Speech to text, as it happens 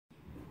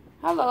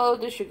Hello,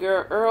 this your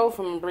girl Earl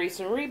from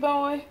Embracing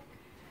Reborn,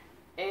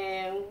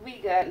 and we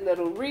got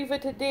little Reva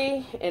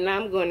today, and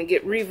I'm going to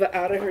get Reva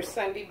out of her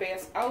Sunday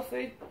best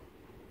outfit,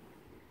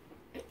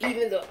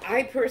 even though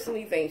I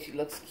personally think she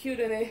looks cute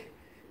in it.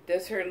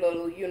 That's her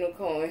little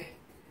unicorn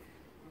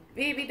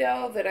baby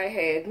doll that I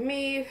had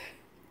made.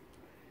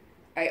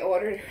 I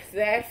ordered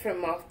that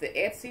from off the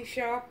Etsy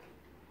shop.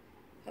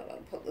 Hold on,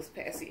 pull this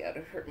passy out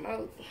of her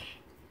mouth.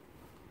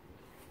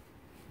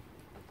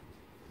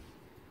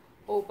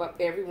 Hope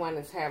everyone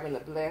is having a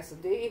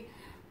blessed day.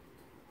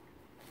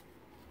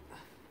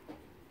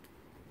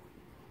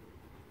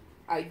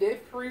 I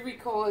did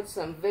pre-record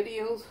some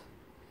videos,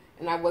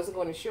 and I wasn't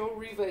going to show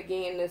Reva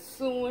again this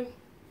soon.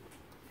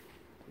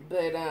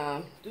 But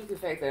due to the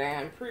fact that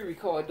I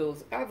pre-record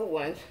those other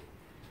ones,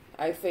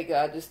 I figure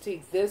I'll just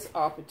take this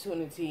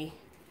opportunity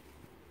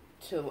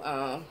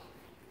to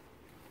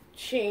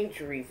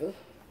change Reva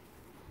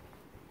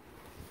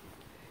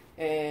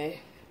and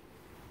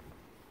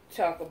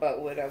talk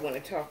about what I want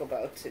to talk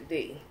about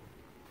today.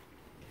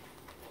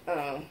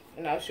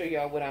 And I'll show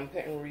y'all what I'm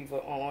putting Reva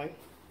on.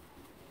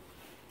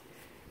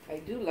 I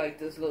do like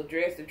this little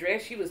dress. The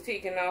dress she was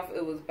taking off,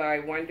 it was by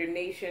Wonder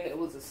Nation. It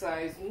was a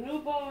size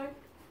newborn.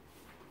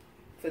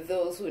 For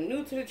those who are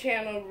new to the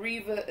channel,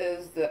 Reva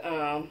is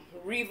the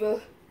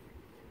Reva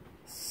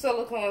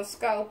Silicone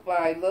Scalp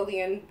by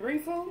Lillian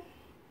Brifo.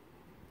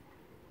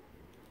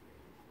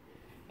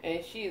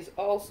 And she is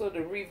also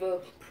the Reva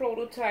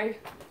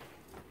prototype.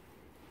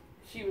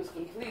 She was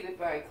completed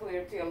by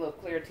Claire Taylor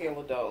of Claire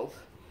Taylor Dolls.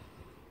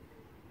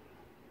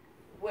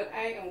 What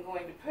I am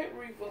going to put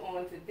Reva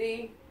on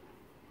today,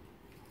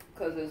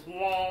 because it's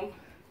warm.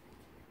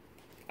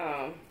 Hold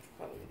on,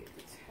 let me get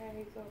the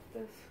tags off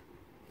this.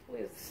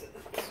 Where's the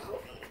scissors? Hold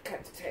on,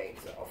 cut the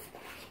tags off.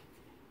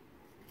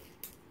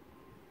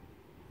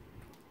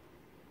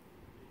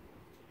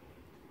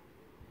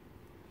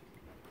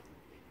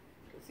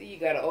 See, you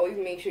gotta always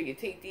make sure you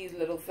take these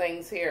little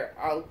things here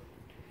out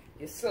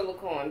your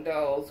silicone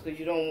dolls, because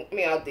you don't,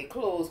 out their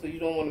clothes, because you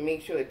don't want to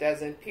make sure it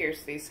doesn't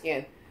pierce their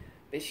skin.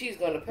 But she's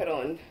going to put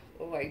on,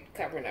 like,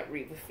 covering up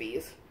Reva's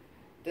face,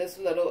 this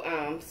little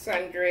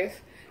sundress.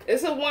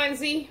 It's a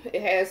onesie.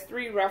 It has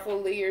 3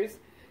 ruffle layers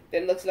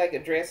that looks like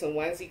a dress and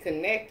onesie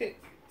connected.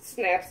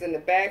 Snaps in the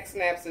back,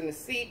 snaps in the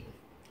seat.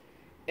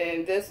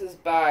 And this is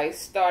by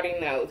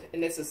Starting Out,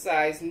 and it's a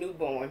size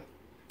newborn.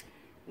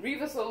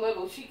 Reva's so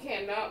little, she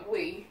cannot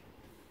weigh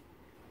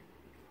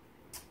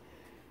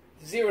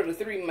 0 to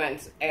 3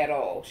 months at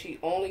all. She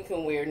only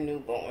can wear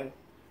newborn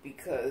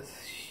because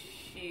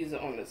she's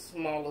on the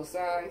smaller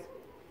size.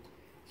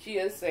 She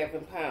is 7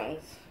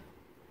 pounds.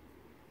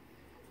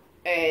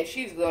 And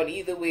she's going to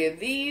either wear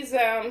these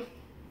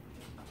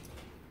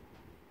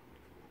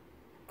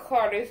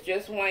Carter's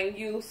Just One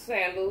Use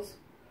sandals,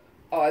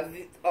 or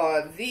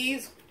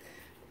these,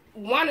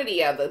 one or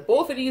the other.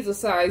 Both of these are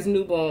size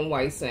newborn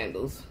white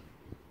sandals.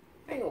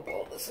 I hope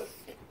all this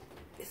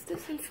is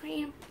this in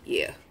frame?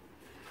 Yeah.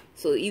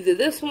 So either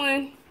this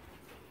one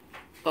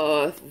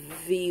or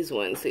these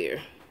ones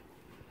here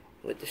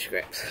with the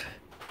straps.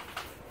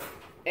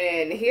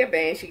 And the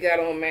hairband she got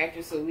on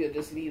mattress, so we'll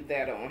just leave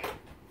that on.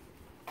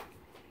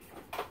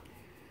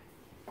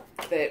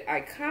 But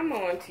I come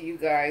on to you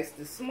guys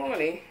this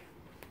morning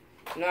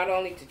not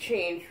only to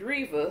change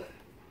Reva,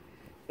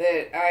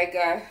 but I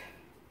got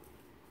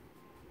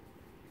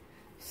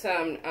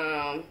some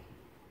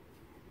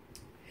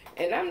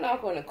and I'm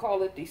not going to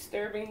call it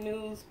disturbing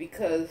news,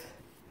 because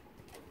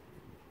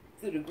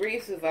through the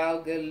grace of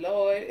our good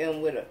Lord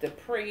and with the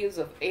prayers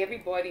of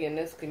everybody in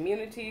this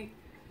community,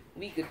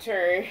 we could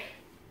turn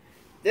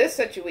this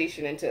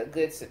situation into a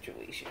good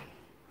situation.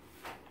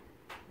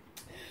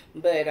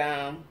 But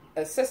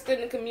a sister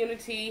in the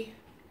community,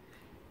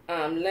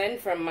 Lynn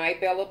from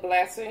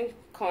Mybellablessing,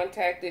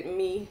 contacted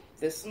me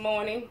this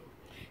morning,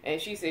 and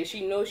she said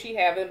she knows she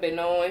haven't been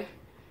on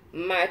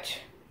much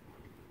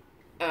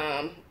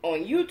on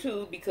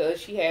YouTube because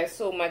she has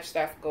so much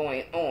stuff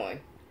going on.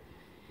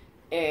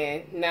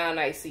 And now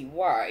I see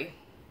why.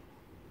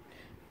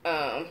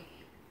 Her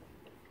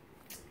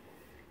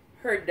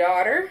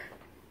daughter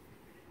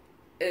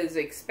is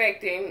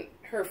expecting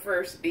her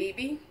first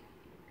baby,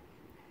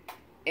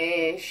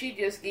 and she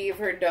just gave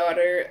her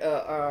daughter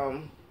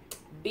a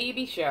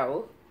baby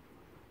shower.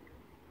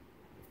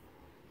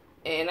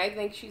 And I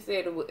think she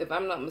said, if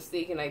I'm not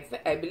mistaken,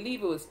 I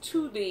believe it was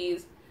 2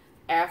 days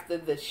after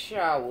the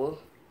shower,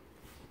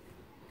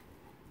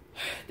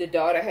 the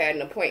daughter had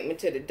an appointment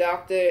to the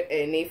doctor,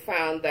 and they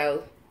found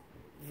out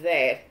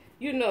that,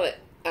 you know,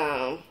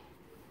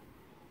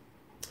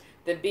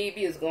 the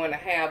baby is going to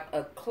have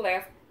a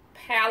cleft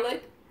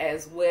palate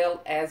as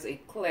well as a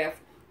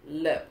cleft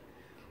lip.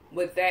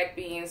 With that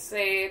being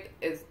said,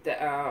 is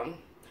the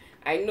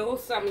I know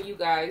some of you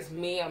guys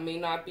may or may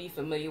not be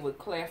familiar with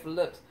cleft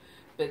lips,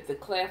 but the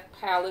cleft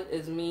palate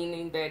is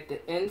meaning that the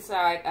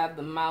inside of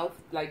the mouth,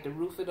 like the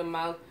roof of the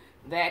mouth,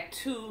 that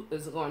too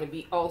is going to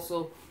be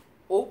also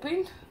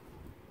opened.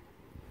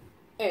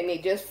 And they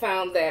just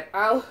found that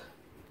out,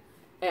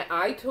 and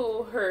I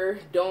told her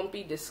don't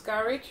be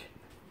discouraged,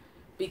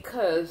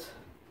 because,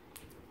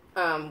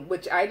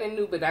 which I didn't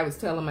know, but I was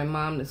telling my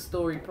mom the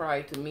story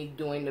prior to me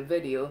doing the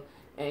video,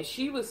 and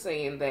she was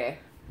saying that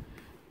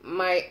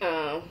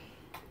my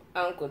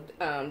uncle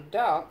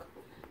Doc,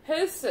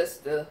 his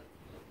sister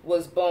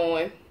was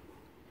born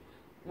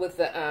with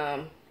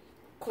the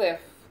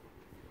cleft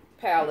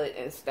palate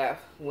and stuff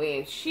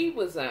when she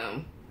was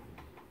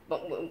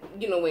but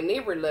you know, when they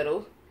were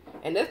little,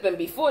 and that's been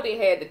before they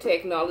had the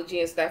technology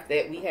and stuff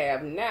that we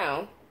have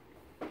now.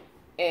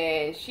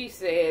 And she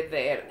said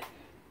that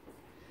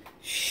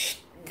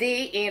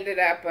they ended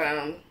up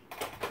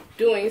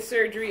doing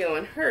surgery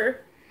on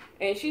her,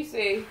 and she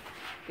said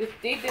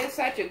if they did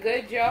such a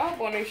good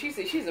job on her, she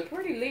said she's a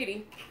pretty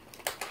lady,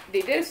 they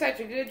did such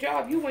a good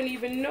job, you wouldn't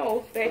even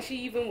know that she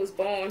even was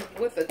born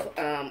with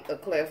a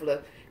cleft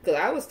lip. Because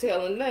I was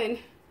telling Lynn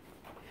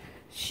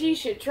she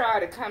should try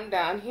to come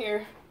down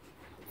here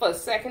for a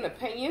second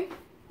opinion,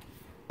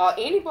 or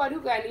anybody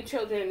who got any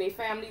children in their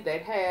family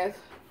that has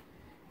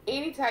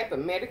any type of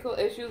medical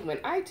issues. When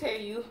I tell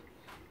you,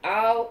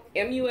 our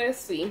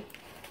MUSC,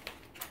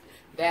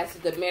 that's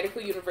the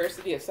Medical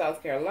University of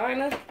South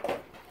Carolina,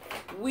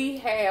 we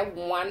have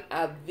one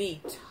of the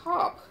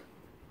top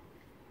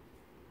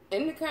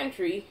in the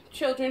country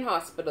children's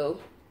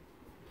hospital,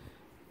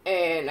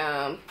 and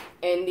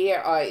they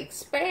are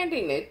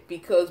expanding it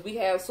because we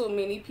have so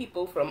many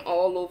people from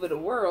all over the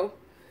world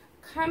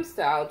comes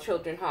to our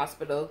children's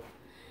hospital.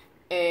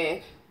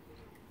 And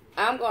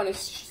I'm going to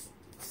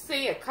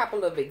say a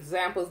couple of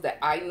examples that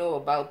I know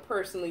about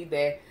personally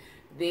that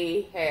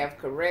they have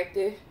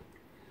corrected.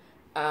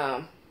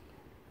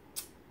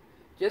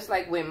 Just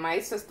like when my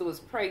sister was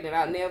pregnant,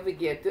 I'll never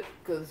forget it,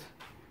 because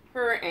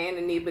her and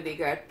the neighbor, they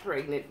got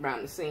pregnant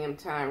around the same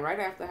time, right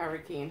after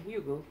Hurricane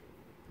Hugo.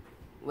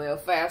 Well,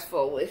 fast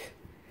forward,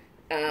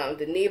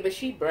 the neighbor,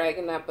 she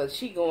bragging up, but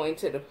she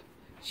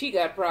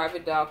got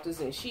private doctors,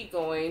 and she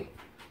going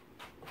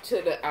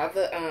to the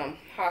other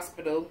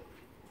hospital,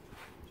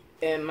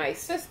 and my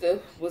sister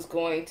was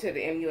going to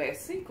the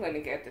MUSC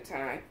clinic at the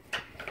time,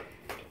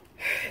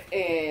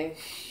 and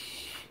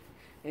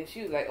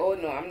she was like, oh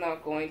no, I'm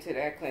not going to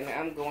that clinic,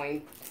 I'm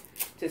going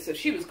to, so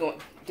she was going,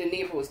 the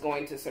neighbor was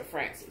going to Sir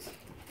Francis.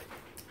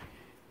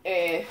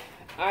 And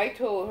I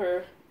told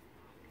her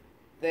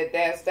that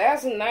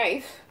that's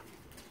nice,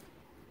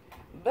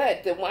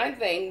 but the one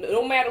thing,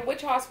 no matter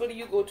which hospital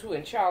you go to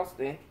in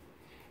Charleston,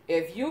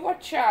 if your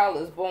child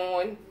is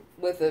born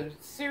with a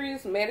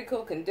serious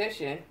medical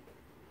condition,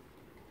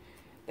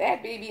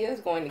 that baby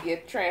is going to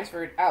get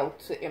transferred out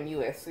to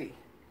MUSC,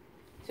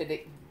 to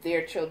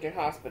their children's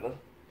hospital.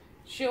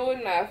 Sure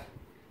enough,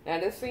 now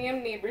the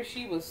same neighbor,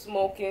 she was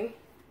smoking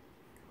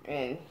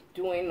and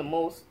doing the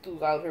most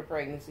throughout her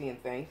pregnancy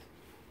and things.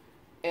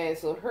 And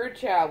so her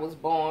child was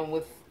born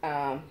with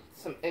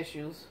some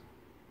issues.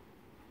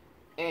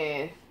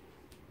 And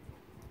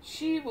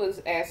she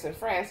was at St.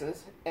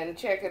 Francis, and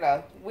check it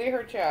out, where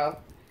her child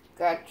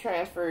got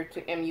transferred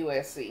to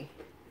MUSC.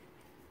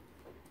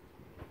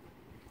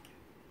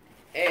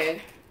 And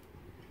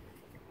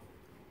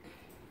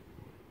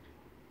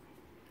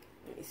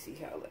let me see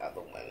how the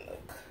other one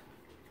look.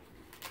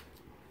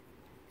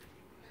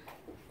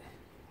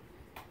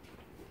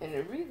 And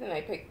the reason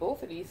I picked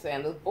both of these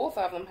sandals, both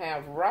of them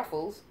have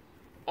ruffles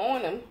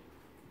on them,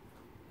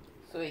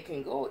 so it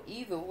can go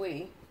either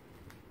way.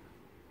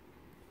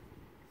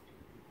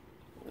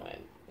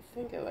 I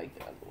think I like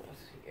the other ones,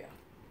 yeah.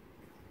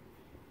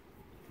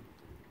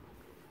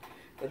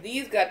 But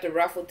these got the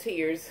ruffle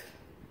tears,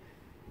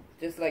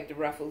 just like the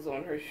ruffles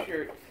on her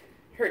shirt,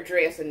 her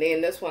dress, and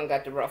then this one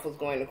got the ruffles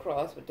going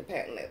across with the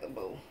patent leather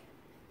bow.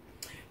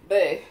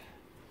 But,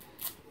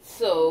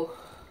 so,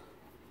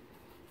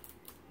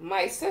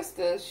 my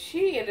sister,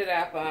 she ended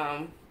up,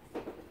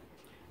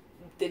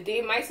 the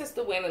day my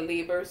sister went in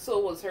labor, so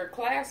was her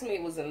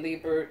classmate was in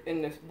labor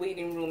in the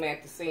waiting room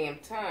at the same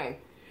time.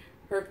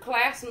 Her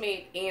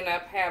classmate ended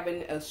up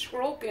having a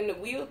stroke in the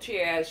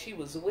wheelchair as she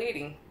was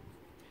waiting.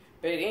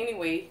 But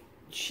anyway,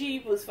 she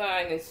was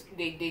fine.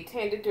 They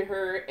tended to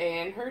her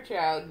and her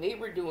child. They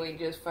were doing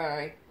just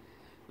fine.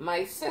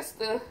 My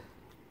sister,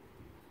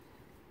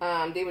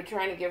 they were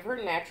trying to give her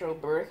natural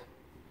birth,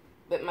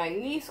 but my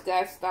niece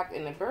got stuck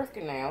in the birth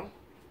canal.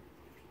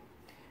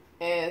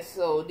 And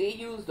so they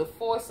used the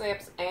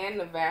forceps and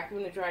the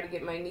vacuum to try to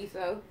get my niece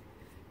out,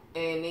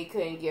 and they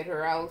couldn't get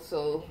her out.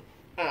 So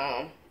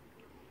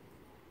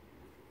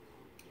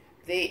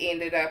they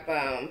ended up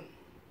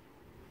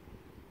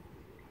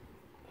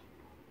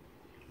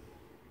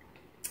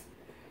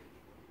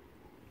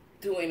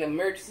doing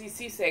emergency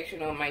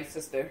C-section on my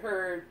sister.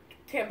 Her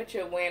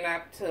temperature went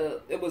up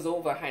to, it was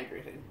over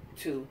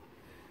 102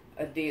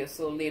 a day or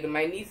so later.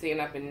 My niece ended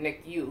up in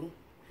NICU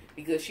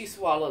because she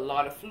swallowed a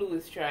lot of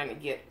fluids trying to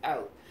get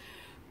out.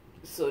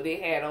 So they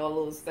had all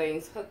those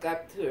things hooked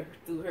up to her,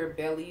 through her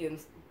belly and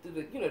through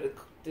the, you know,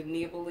 the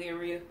navel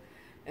area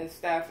and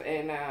stuff.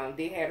 And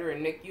they had her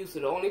in NICU,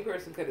 so the only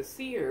person could have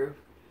seen her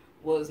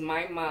was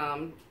my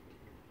mom,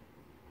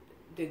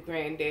 the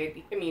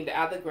granddad, I mean the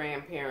other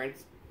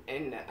grandparents,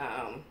 and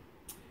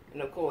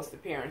of course the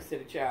parents to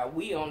the child.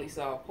 We only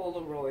saw a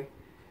Polaroid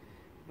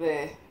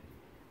But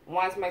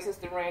once my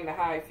sister ran the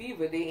high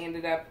fever, they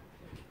ended up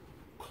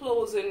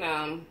closing,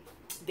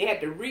 they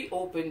had to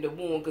reopen the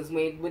wound, because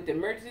with the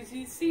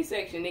emergency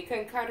C-section, they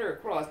couldn't cut her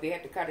across. They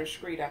had to cut her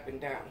straight up and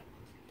down.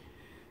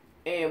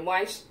 And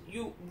once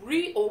you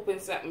reopen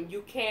something,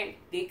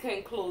 they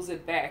couldn't close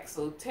it back.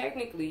 So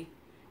technically,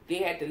 they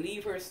had to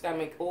leave her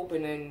stomach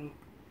open and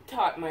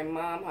taught my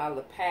mom how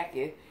to pack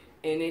it.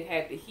 And it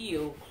had to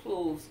heal,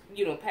 close,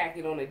 pack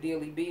it on a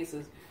daily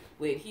basis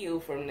where it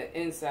healed from the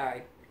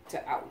inside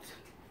to out.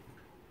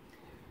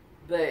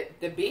 But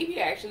the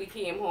baby actually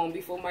came home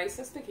before my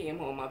sister came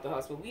home out the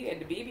hospital. We had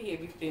the baby here,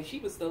 and she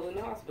was still in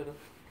the hospital.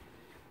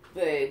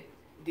 But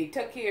they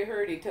took care of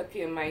her, they took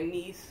care of my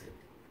niece,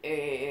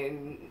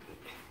 and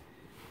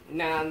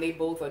now they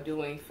both are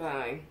doing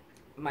fine.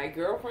 My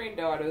girlfriend's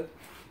daughter,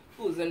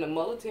 who was in the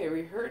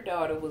military, her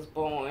daughter was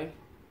born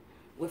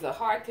with a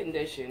heart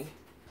condition,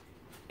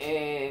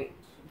 and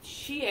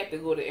she had to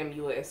go to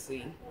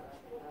MUSC.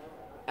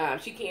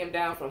 She came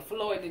down from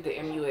Florida to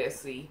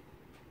MUSC.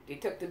 They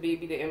took the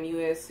baby to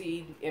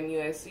MUSC.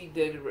 MUSC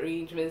did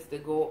arrangements to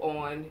go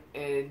on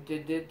and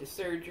did the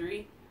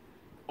surgery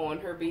on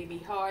her baby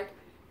heart.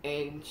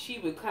 And she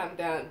would come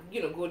down,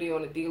 go there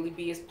on a daily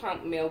basis,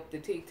 pump milk to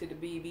take to the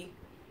baby.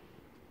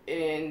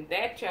 And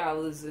that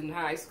child is in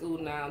high school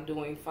now,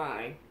 doing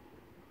fine.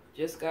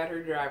 Just got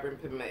her driving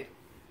permit.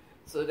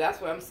 So that's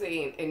what I'm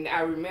saying. And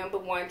I remember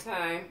one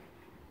time,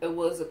 it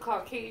was a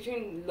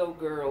Caucasian little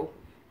girl.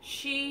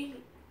 She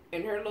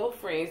and her little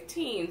friends,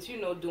 teens,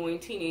 doing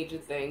teenager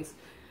things,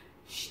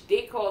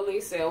 they call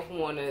themselves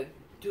want to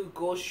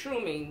go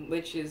shrooming,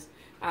 which is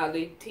how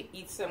they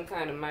eat some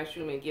kind of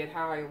mushroom and get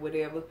high or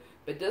whatever.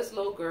 But this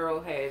little girl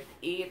had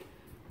ate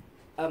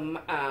some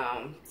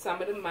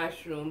of the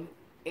mushroom,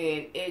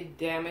 and it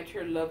damaged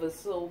her liver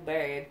so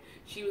bad.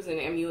 She was in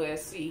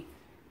MUSC,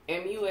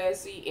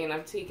 and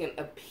I'm taking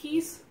a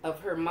piece of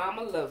her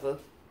mama liver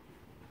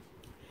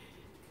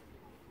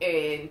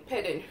and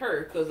petting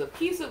her, because a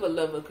piece of a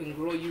liver can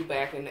grow you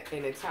back an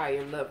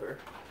entire liver.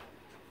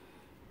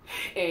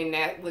 And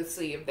that would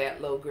save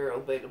that little girl.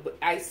 But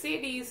I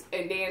see these,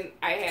 and then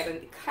I had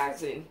a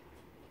cousin.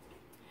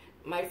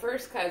 My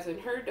first cousin,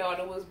 her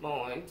daughter was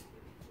born.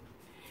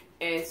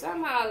 And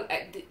somehow,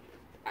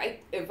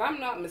 if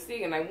I'm not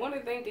mistaken, I want to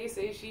think they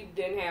say she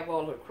didn't have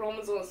all her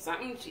chromosomes,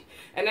 something.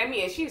 And I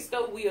mean, she's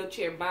still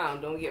wheelchair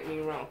bound, don't get me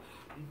wrong.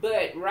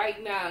 But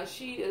right now,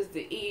 she is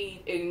the age,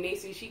 and they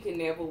say she can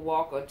never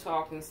walk or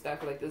talk and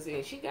stuff like this.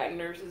 And she got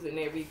nurses and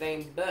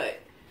everything, but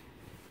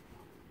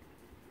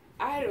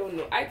I don't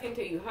know. I can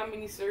tell you how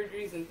many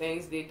surgeries and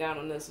things they done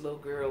on this little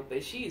girl,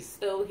 but she's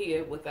still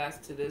here with us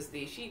to this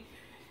day. She,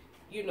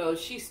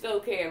 she still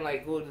can,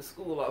 like, go to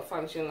school or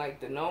function like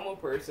the normal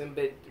person,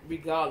 but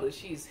regardless,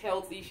 she's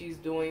healthy, she's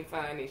doing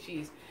fine, and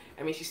she's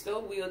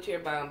still wheelchair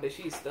bound, but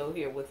she's still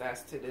here with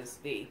us to this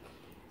day.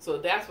 So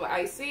that's why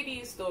I say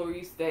these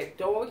stories, that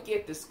don't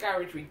get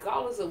discouraged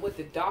regardless of what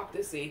the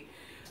doctors say.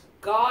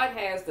 God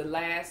has the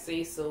last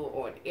say-so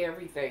on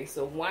everything.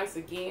 So once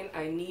again,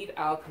 I need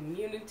our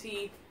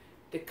community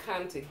to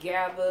come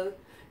together.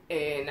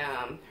 And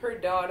her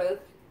daughter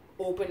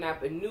opened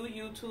up a new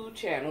YouTube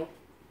channel.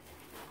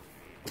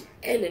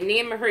 And the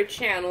name of her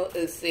channel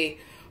is,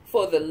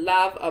 For the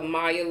Love of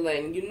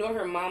Myalynn. You know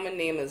her mama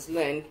name is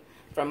Lynn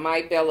from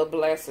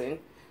Mybellablessing.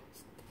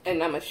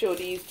 And I'm going to show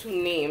these two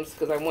names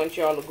because I want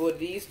y'all to go to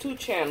these two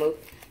channels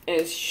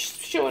and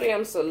show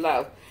them some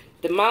love.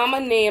 The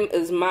mama name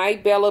is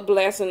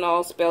Mybellablessing,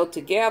 all spelled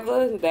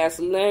together. That's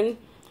Lynn.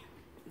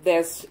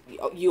 That's,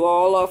 you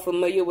all are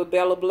familiar with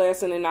Bella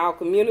Blessing in our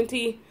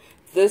community.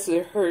 This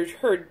is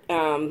her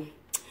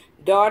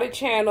daughter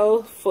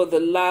channel, For the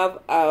Love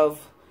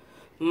of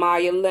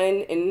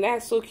Myalynn. And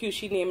that's so cute.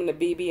 She naming the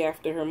baby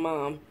after her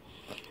mom.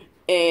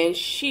 And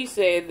she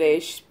said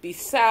that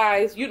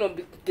besides,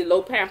 the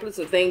little pamphlets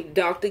and things the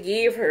doctor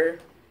gave her.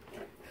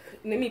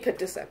 Let me put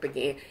this up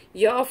again.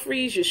 Y'all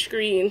freeze your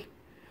screen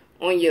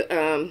on your,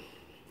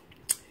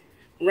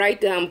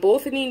 write down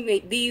both of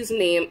these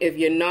names. If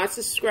you're not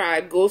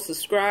subscribed, go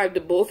subscribe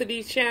to both of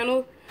these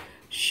channels.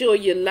 Show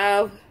your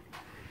love.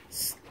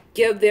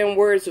 Give them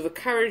words of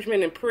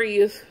encouragement and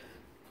praise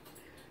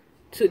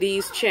to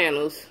these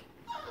channels.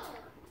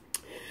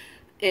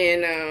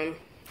 And,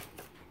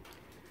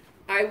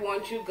 I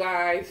want you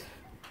guys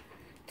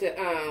to,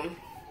 and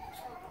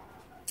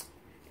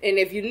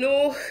if you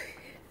know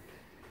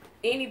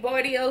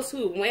anybody else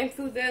who went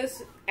through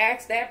this,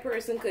 ask that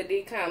person, could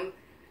they come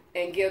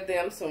and give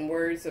them some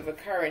words of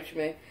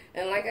encouragement.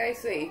 And like I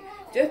say,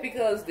 just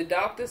because the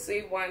doctors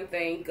say one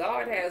thing,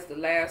 God has the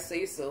last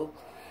say so.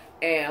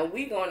 And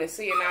we're going to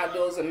send out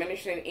those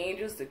ministering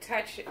angels to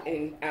touch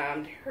and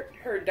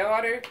her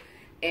daughter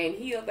and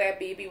heal that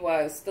baby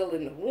while it's still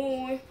in the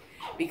womb.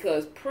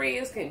 Because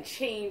prayers can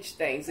change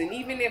things. And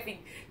even if it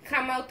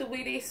come out the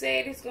way they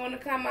said it's going to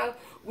come out,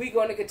 we're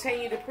going to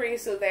continue to pray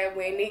so that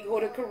when they go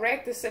to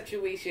correct the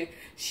situation,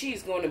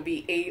 she's going to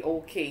be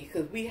A-okay.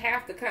 Because we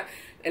have to come.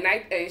 And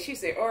she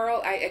said,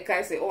 Earl, I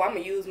said, I'm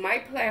going to use my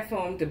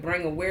platform to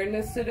bring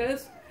awareness to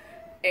this.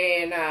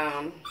 And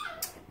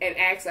and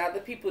ask other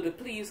people to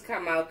please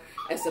come out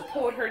and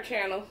support her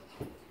channel.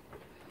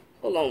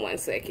 Hold on one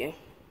second.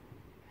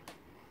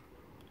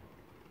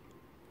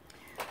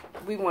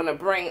 We want to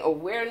bring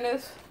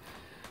awareness,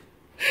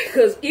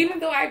 because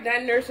even though I've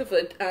done nursing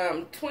for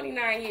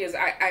 29 years,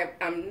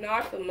 I'm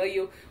not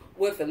familiar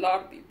with a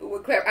lot of people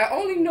with Cleft. I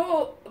only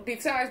know,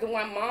 besides the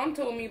one Mom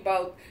told me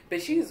about,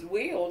 but she's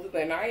way older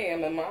than I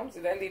am, and Mom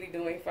said that lady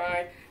doing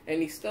fine,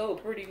 and he's still a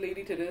pretty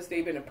lady to this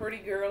day. Been a pretty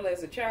girl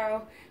as a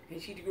child,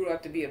 and she grew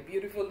up to be a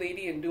beautiful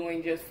lady and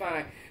doing just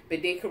fine.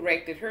 But they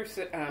corrected her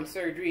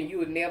surgery, and you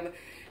would never,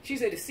 she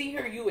said, to see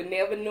her, you would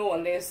never know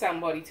unless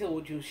somebody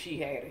told you she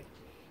had it.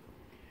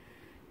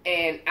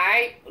 And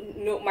I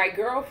know my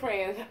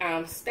girlfriend,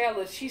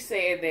 Stella, she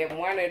said that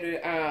one of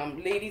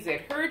the ladies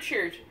at her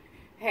church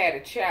had a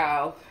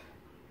child.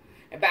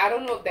 But I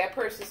don't know if that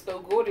person still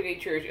go to their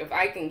church. If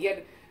I can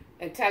get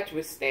in touch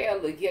with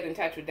Stella, get in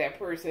touch with that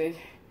person,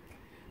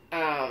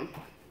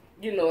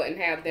 you know, and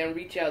have them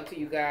reach out to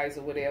you guys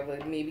or whatever.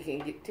 Maybe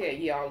can tell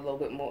y'all a little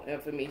bit more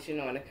information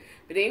on it.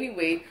 But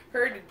anyway,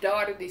 her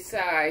daughter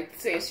decided,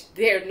 since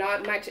there's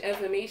not much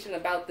information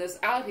about this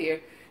out here,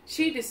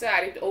 she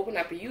decided to open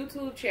up a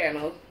YouTube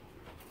channel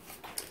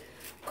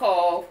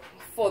called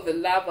For the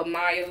Love of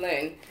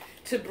Myelynn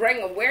to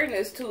bring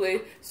awareness to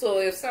it. So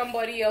if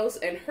somebody else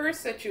in her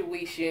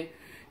situation,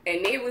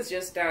 and they was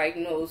just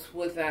diagnosed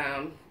with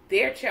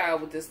their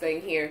child with this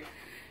thing here,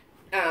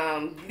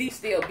 at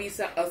least there'll be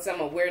some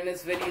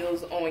awareness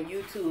videos on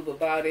YouTube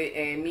about it,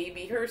 and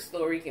maybe her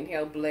story can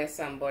help bless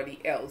somebody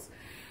else.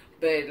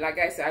 But like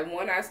I said, I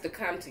want us to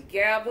come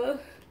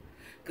together.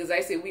 Because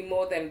I said we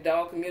more than a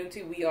dog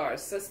community, we are a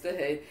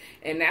sisterhood.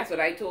 And that's what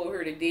I told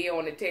her today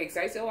on the text.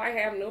 I said, oh, I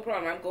have no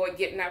problem. I'm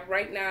getting up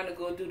right now to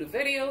go do the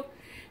video.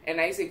 And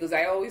I said, because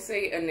I always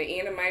say in the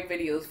end of my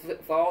videos,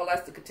 for all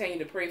us to continue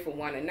to pray for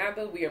one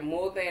another. We are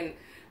more than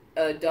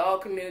a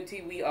dog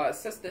community. We are a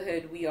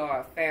sisterhood. We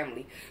are a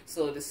family.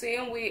 So the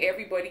same way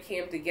everybody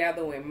came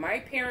together when my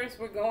parents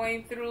were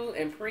going through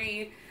and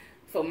prayed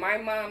for my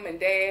mom and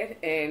dad.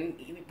 And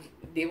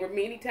there were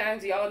many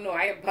times, y'all know,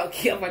 I about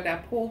given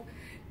up hope.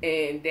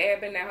 And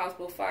Dad been in the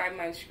hospital 5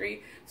 months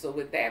straight. So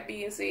with that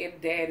being said,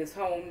 Dad is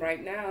home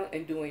right now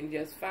and doing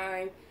just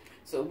fine.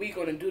 So we're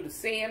going to do the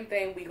same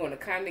thing. We're going to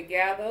come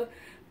together.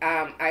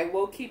 I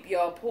will keep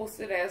y'all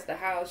posted as to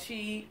how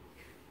she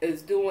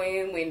is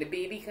doing. When the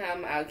baby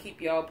come, I'll keep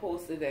y'all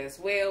posted as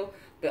well.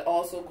 But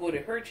also go to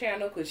her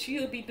channel, because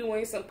she'll be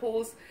doing some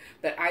posts.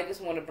 But I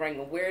just want to bring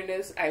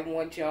awareness. I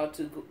want y'all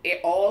to go,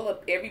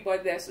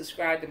 everybody that's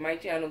subscribed to my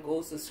channel,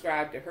 go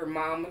subscribe to her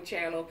mama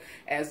channel,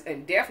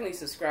 and definitely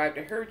subscribe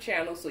to her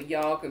channel, so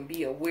y'all can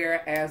be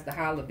aware as to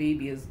how the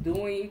baby is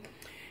doing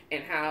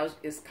and how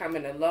it's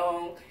coming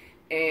along.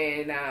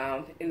 And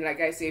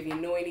like I said, if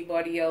you know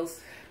anybody else,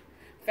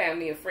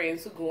 family or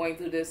friends who going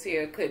through this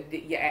here, could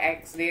you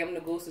ask them to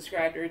go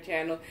subscribe to her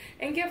channel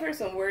and give her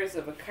some words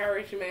of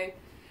encouragement.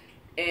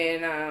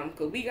 And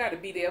because we got to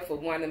be there for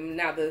one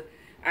another.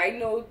 I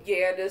know,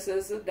 yeah, this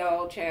is a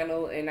dog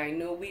channel, and I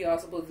know we are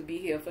supposed to be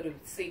here for the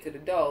sake of the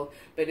dog.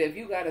 But if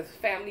you got a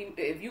family,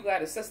 if you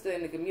got a sister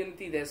in the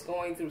community that's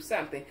going through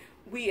something,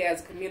 we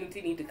as a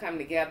community need to come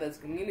together as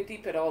a community,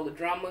 put all the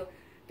drama,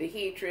 the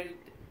hatred,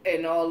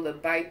 and all the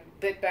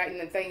bit-biting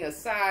and thing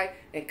aside,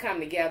 and come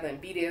together and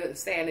be there and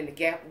stand in the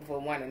gap for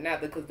one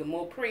another. Because the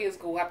more prayers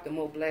go up, the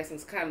more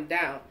blessings come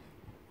down.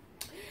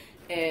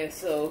 And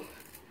so,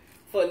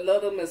 for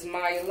little Miss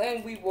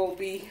Myelynn, we will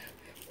be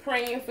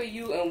praying for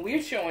you, and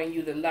we're showing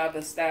you the love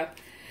and stuff.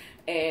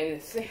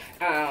 And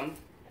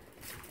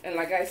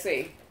like I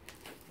say,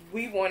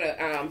 we want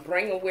to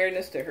bring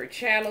awareness to her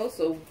channel.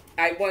 So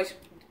I want,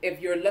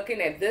 if you're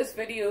looking at this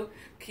video,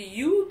 can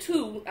you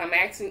too, I'm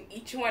asking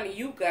each one of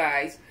you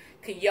guys,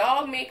 can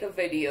y'all make a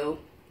video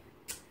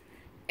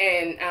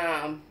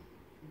and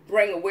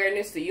bring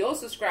awareness to your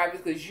subscribers?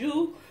 Because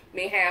you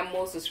may have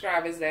more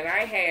subscribers than I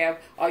have,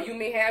 or you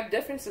may have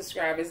different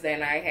subscribers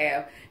than I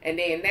have, and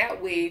then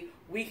that way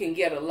we can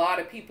get a lot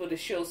of people to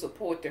show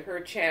support to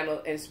her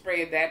channel and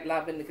spread that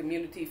love in the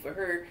community for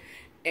her.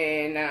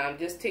 And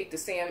just take the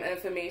same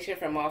information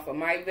from off of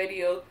my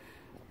video,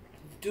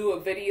 do a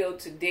video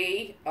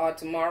today or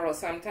tomorrow or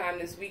sometime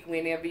this week,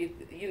 whenever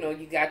you know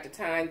you got the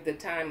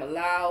time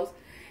allows,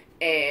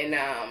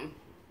 and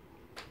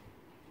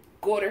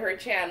go to her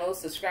channel,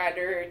 subscribe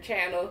to her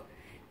channel.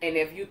 And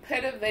if you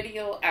put a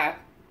video up,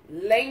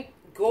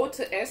 go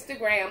to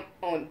Instagram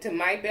to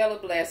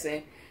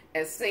Mybellablessing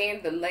and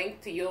send the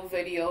link to your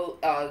video.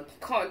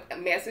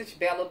 Message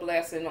Bella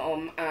Blessing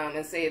on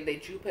and say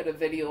that you put a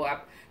video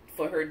up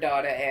for her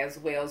daughter as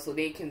well, so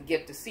they can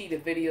get to see the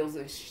videos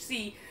and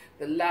see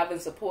the love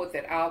and support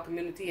that our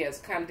community has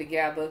come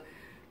together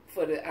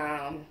for the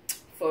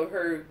for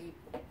her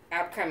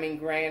upcoming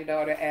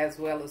granddaughter as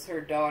well as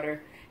her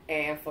daughter,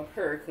 and for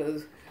her,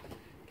 because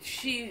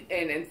she,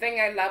 and the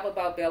thing I love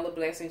about Bella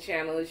Blessing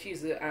channel is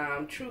she's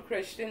a true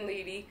Christian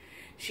lady.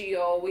 She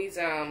always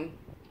there's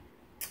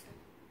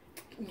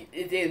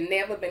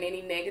never been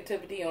any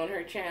negativity on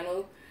her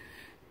channel,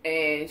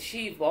 And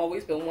she's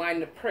always been wanting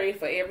to pray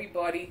for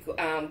everybody,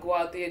 go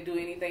out there, do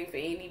anything for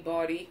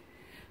anybody,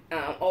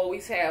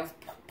 always have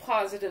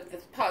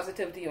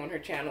positivity on her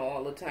channel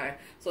all the time.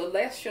 So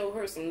let's show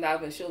her some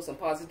love and show some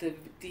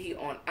positivity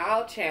on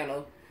our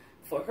channel,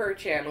 for her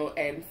channel,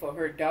 and for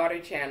her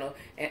daughter channel,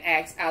 and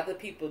ask other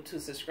people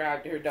to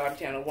subscribe to her daughter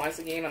channel. Once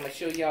again, I'm going to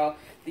show y'all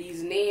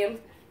these names.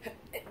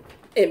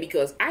 And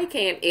because I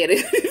can't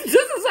edit, this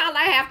is all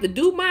I have to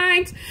do,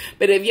 mine.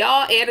 But if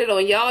y'all edit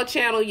on y'all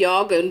channel,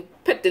 y'all can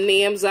put the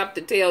names up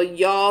to tell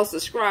y'all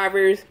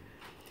subscribers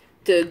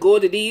to go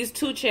to these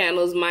two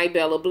channels.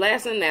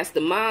 Mybellablessing, that's the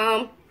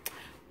mom.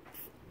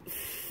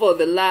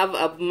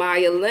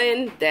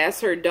 Fortheloveofmialynn,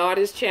 that's her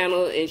daughter's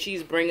channel, and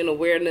she's bringing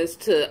awareness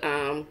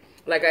to,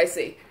 like I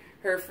say,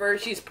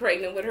 she's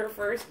pregnant with her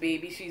first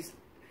baby.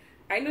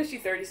 I know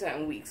she's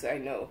 30-something weeks, I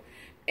know.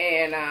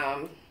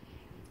 And,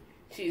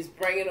 she's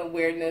bringing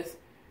awareness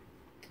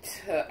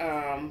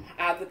to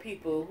other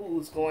people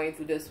who's going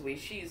through this way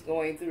she's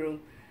going through.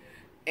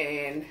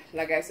 And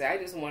like I said,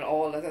 I just want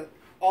all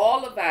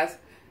of us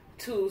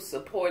to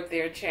support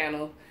their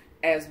channel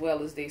as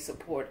well as they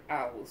support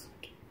ours.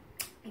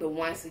 But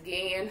once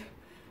again,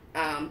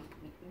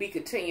 we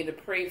continue to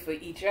pray for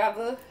each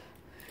other.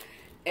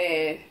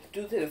 And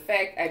due to the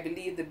fact I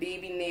believe the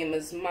baby name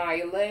is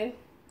Myelynn,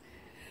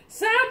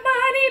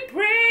 somebody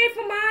pray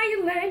for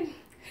Myelynn.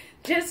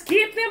 Just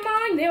keep them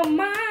on their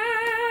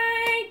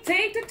mind.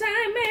 Take the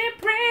time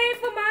and pray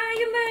for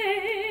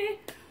Myelynn.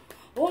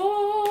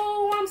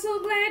 Oh, I'm so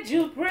glad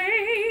you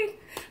prayed.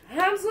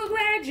 I'm so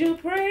glad you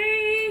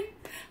prayed.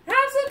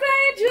 I'm so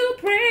glad you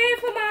prayed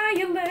for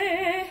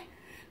Myelynn.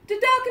 The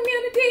dog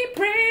community,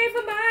 pray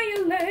for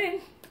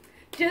Myelynn.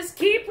 Just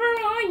keep her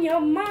on your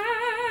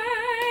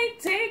mind.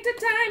 Take the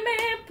time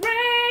and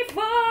pray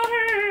for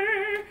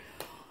her.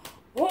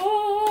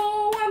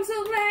 Oh, I'm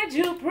so glad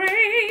you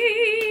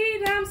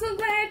prayed. I'm so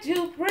glad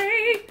you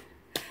prayed.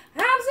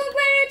 I'm so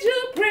glad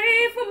you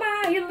prayed for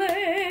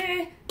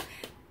Myelynn.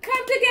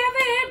 Come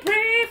together and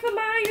pray for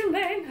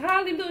Myelynn.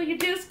 Hallelujah.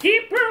 Just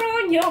keep her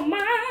on your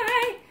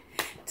mind.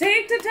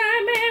 Take the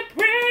time and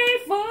pray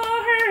for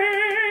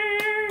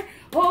her.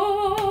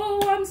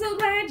 Oh, I'm so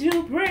glad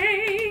you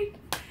prayed.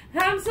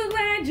 I'm so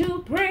glad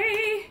you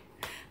prayed.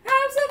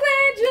 I'm so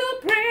glad you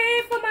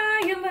prayed for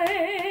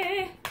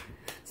Myelynn.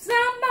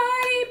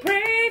 Somebody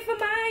pray for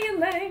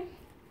Myelynn.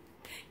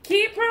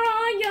 Keep her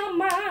on your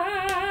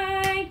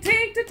mind.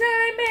 Take the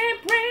time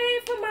and pray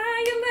for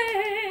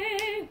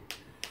Myelynn.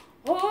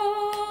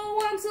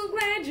 Oh, I'm so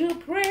glad you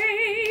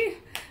prayed.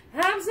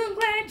 I'm so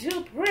glad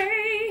you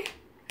prayed.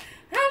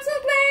 I'm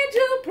so glad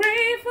you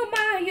prayed for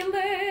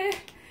Myelynn.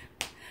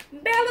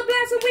 Bella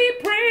Blessing, we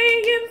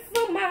praying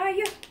for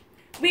Maya.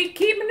 We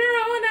keeping her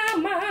on our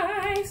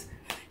minds.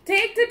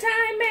 Take the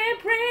time and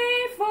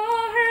pray for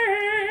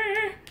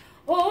her.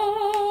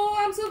 Oh,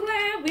 I'm so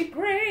glad we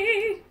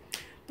prayed.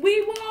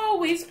 We will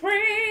always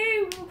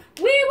pray.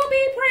 We will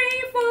be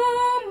praying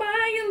for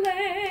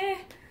Myelynn.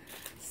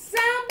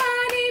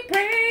 Somebody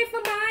pray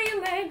for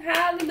Myelynn.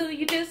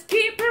 Hallelujah. Just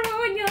keep her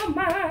on your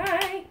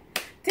mind.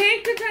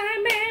 Take the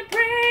time and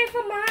pray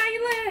for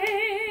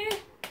Myelynn.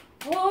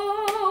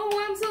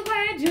 Oh, I'm so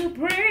glad you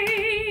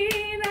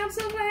prayed. I'm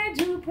so glad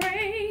you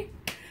prayed.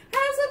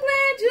 I'm so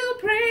glad you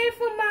prayed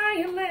for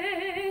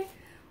Myelynn.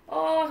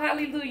 Oh,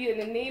 hallelujah, in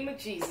the name of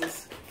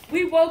Jesus.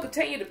 We will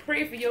continue to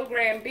pray for your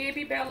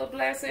grandbaby, Bella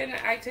Blessing.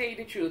 I tell you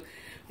the truth.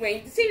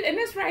 When see, and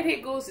this right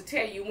here goes to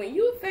tell you, when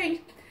you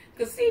think,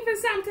 because even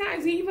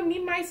sometimes, even me,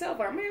 myself,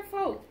 are my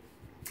fault.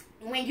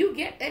 When you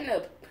get in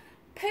a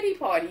pity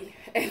party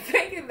and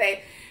thinking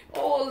that,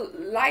 oh,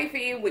 life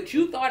ain't what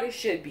you thought it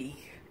should be.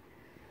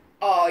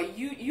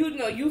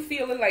 You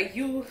feeling like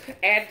you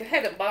at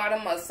the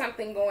bottom or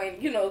something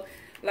going,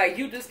 like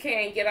you just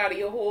can't get out of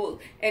your hole,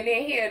 and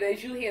then here it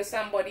is, you hear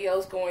somebody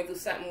else going through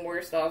something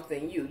worse off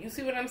than you. You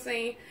see what I'm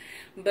saying?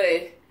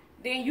 But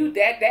then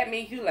that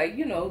makes you like,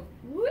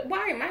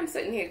 why am I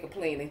sitting here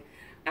complaining?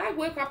 I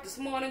woke up this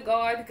morning,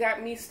 God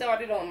got me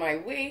started on my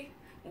way.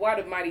 What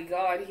a mighty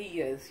God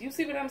He is. You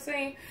see what I'm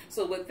saying?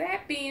 So with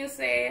that being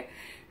said,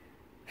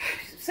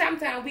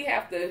 sometimes we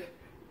have to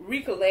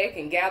recollect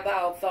and gather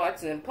our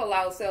thoughts and pull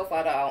ourselves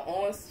out of our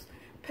own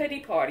pity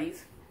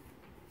parties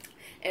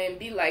and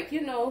be like,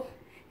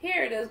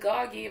 here it is,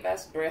 God gave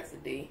us breath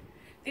today.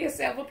 There are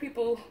several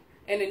people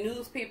in the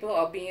news, people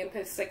are being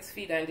put 6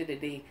 feet under the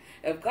day.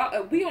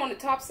 If we on the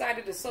top side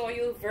of the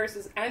soil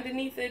versus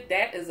underneath it,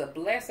 that is a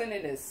blessing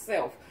in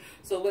itself.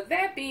 So with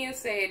that being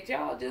said,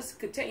 y'all just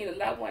continue to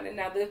love one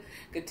another,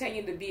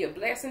 continue to be a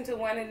blessing to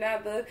one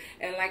another.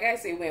 And like I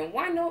say, when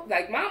one don't,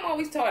 like Mom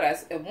always taught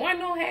us, if one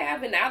don't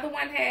have and the other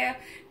one have,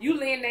 you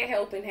lend that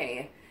helping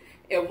hand.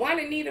 If one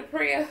in need of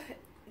prayer,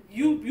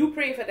 you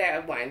pray for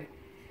that one.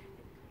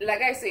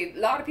 Like I say, a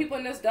lot of people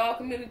in this dog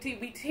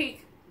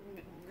community,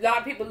 a lot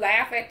of people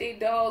laugh at their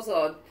dogs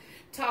or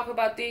talk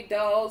about their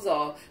dogs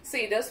or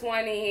say this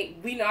one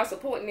we not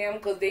supporting them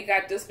because they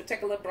got this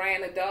particular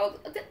brand of dogs.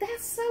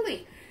 That's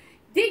silly.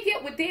 They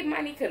get what their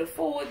money could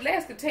afford.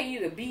 Let's continue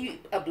to be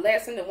a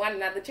blessing to one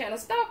another channel.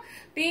 Stop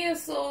being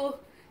so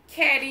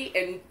catty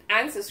and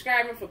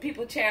unsubscribing from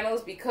people's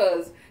channels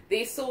because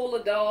they sold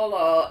a doll,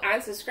 or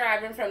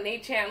unsubscribing from their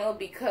channel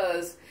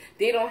because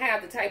they don't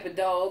have the type of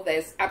doll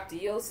that's up to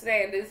your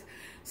standards.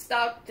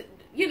 Stop.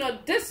 You know,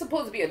 this is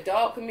supposed to be a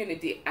doll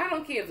community. I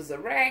don't care if it's a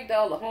rag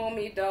doll, a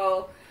homemade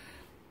doll,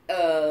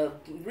 a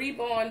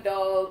reborn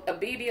doll, a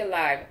baby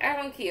alive. I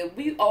don't care.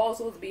 We all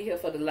supposed to be here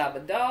for the love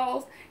of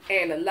dolls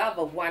and the love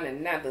of one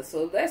another.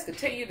 So let's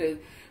continue to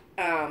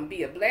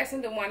be a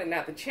blessing to one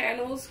another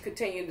channels,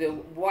 continue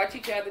to watch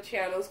each other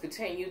channels,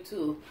 continue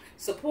to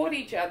support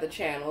each other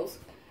channels.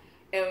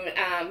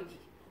 And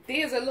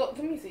there's a little,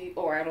 let me see,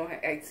 or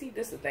I see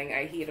this is a thing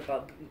I hear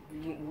about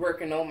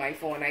working on my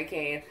phone. I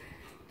can't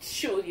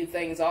show you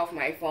things off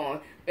my phone,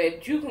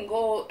 but you can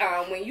go,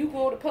 when you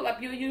go to pull up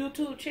your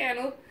YouTube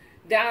channel,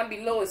 down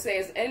below it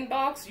says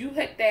inbox, you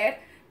hit that,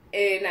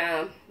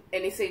 and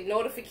it says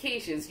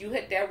notifications. You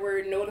hit that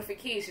word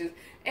notifications,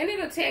 and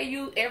it'll tell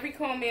you every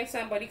comment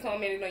somebody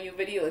commented on your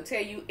video. It'll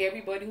tell you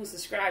everybody who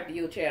subscribed to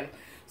your channel.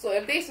 So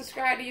if they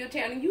subscribe to your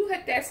channel, you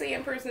hit that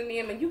same person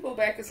name and you go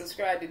back and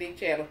subscribe to their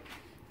channel.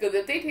 Because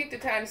if they take the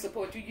time to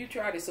support you, you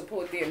try to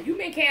support them. You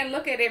can't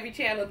look at every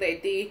channel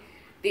that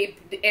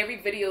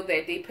every video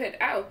that they put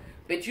out,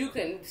 but you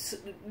can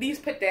at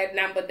least put that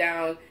number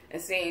down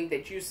and saying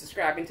that you're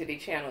subscribing to their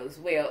channel as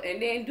well.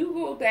 And then do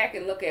go back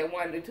and look at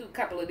one or two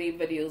couple of their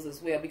videos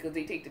as well, because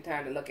they take the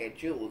time to look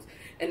at yours.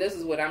 And this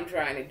is what I'm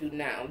trying to do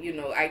now. You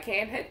know, I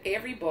can't hit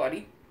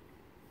everybody,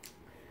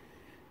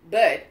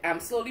 but I'm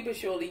slowly but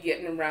surely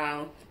getting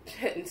around,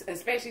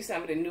 especially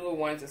some of the newer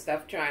ones and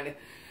stuff, trying to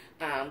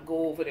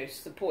go over to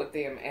support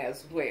them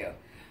as well.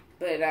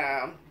 But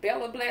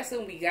Bella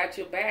Blessing, we got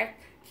your back.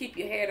 Keep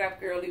your head up,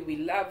 girlie. We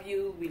love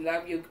you. We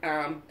love your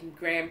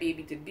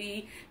grandbaby to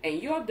be.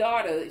 And your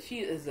daughter,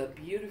 she is a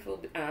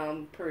beautiful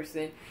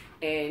person.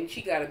 And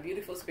she got a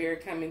beautiful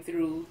spirit coming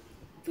through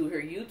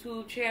her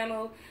YouTube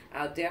channel.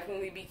 I'll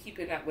definitely be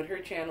keeping up with her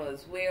channel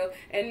as well.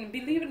 And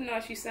believe it or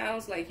not, she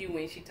sounds like you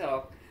when she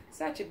talks.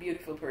 Such a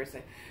beautiful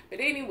person. But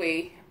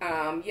anyway,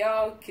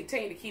 y'all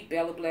continue to keep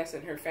Bella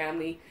Blessing and her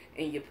family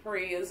in your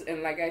prayers.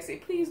 And like I say,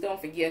 please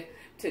don't forget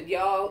to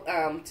y'all,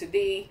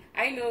 today,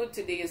 I know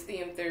today is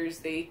Theme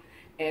Thursday,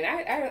 and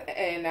I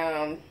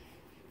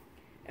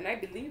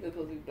believe it's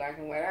supposed to be black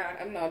and white.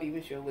 I'm not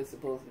even sure what it's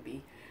supposed to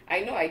be.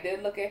 I know I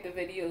did look at the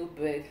video,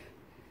 but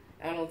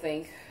I don't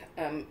think,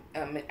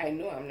 I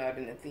know I'm not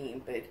in the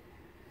theme, but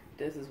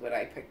this is what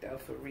I picked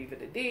out for Reva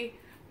today.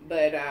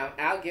 But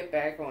I'll get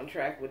back on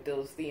track with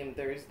those Theme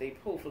Thursday,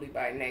 hopefully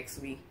by next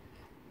week.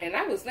 And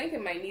I was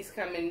thinking my niece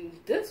coming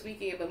this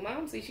weekend, but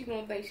Mom said she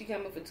don't think she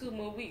coming for 2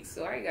 more weeks,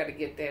 so I got to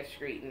get that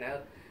straightened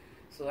out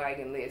so I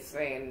can let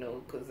Sam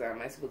know, because I'm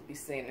supposed to be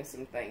sending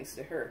some things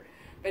to her.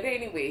 But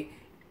anyway,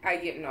 I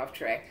getting off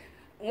track.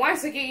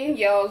 Once again,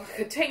 y'all,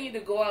 continue to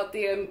go out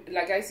there.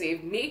 Like I say,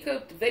 make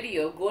a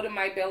video. Go to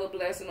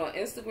Mybellablessing on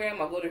Instagram,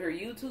 or go to her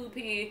YouTube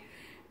page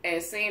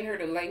and send her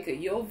the link of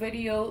your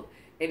video.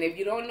 And if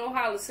you don't know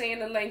how to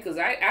send the link, because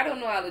I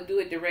don't know how to do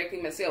it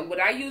directly myself. What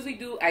I usually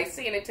do, I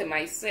send it to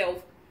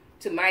myself,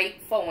 to my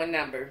phone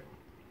number,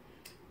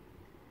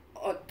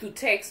 or through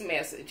text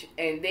message.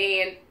 And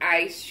then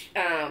I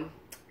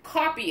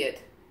copy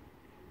it.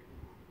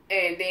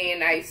 And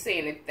then I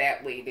send it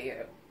that way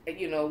there.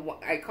 You know,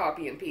 I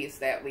copy and paste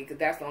that way, because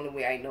that's the only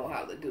way I know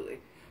how to do it.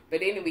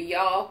 But anyway,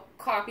 y'all,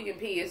 copy and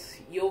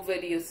paste your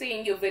video.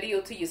 Send your video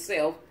to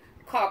yourself.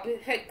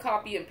 Hit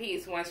copy and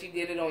paste once you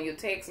get it on your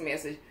text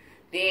message.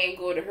 Then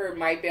go to her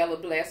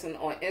Mybellablessing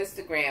on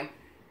Instagram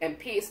and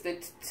paste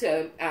it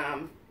to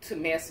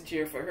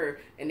Messenger for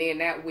her, and then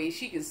that way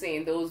she can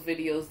send those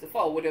videos to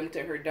forward them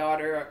to her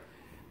daughter.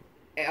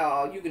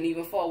 You can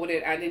even forward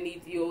it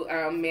underneath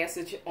your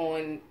message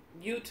on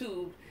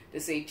YouTube to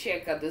say,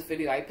 check out this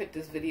video. I put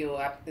this video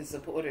up in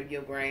support of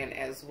your brand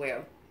as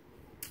well.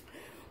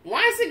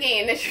 Once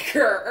again, this your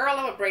girl Earl.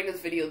 I'm gonna bring this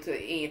video to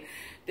the end.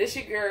 This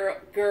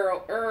your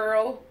girl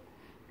Earl,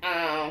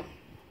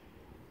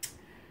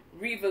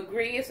 Reva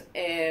Grace,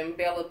 and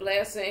Bella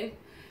Blessing.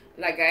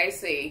 Like I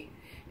say,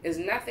 it's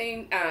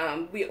nothing.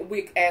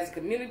 We as a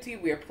community,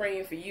 we're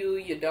praying for you,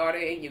 your daughter,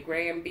 and your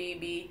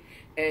grandbaby.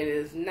 It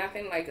is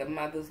nothing like a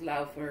mother's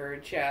love for her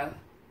child.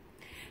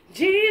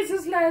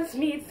 Jesus loves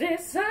me,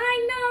 this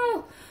I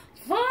know,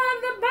 for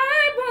the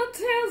Bible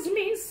tells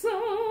me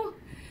so.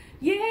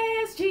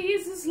 Yes,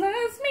 Jesus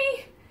loves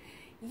me.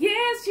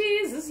 Yes,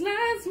 Jesus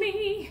loves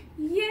me.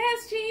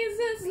 Yes,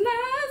 Jesus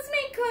loves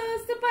me,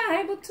 'cause the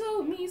Bible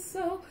told me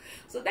so.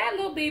 So that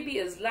little baby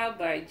is loved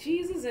by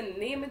Jesus. In the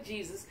name of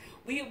Jesus,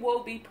 we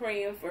will be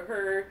praying for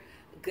her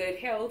good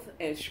health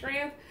and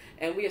strength.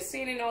 And we are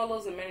sending all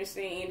those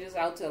ministering angels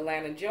out to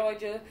Atlanta,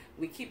 Georgia.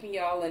 We're keeping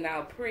y'all in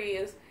our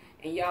prayers.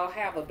 And y'all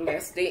have a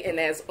blessed day. And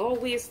as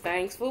always,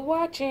 thanks for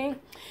watching.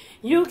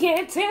 You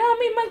can't tell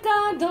me my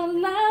God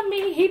don't love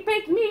me. He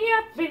picked me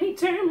up and he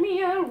turned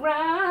me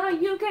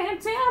around. You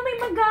can't tell me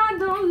my God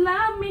don't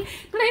love me.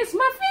 Place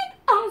my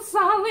feet on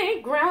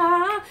solid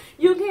ground.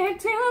 You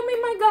can't tell me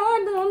my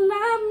God don't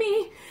love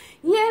me.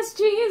 Yes,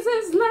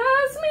 Jesus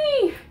loves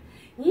me.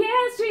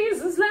 Yes,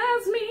 Jesus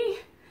loves me.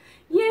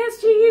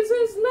 Yes,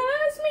 Jesus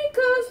loves me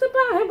 'cause the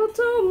Bible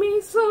told me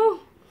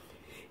so.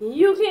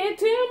 You can't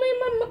tell me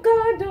my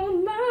God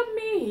don't love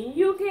me.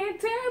 You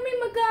can't tell me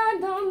my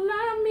God don't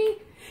love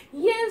me.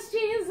 Yes,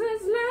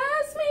 Jesus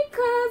loves me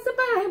 'cause the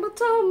Bible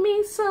told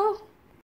me so.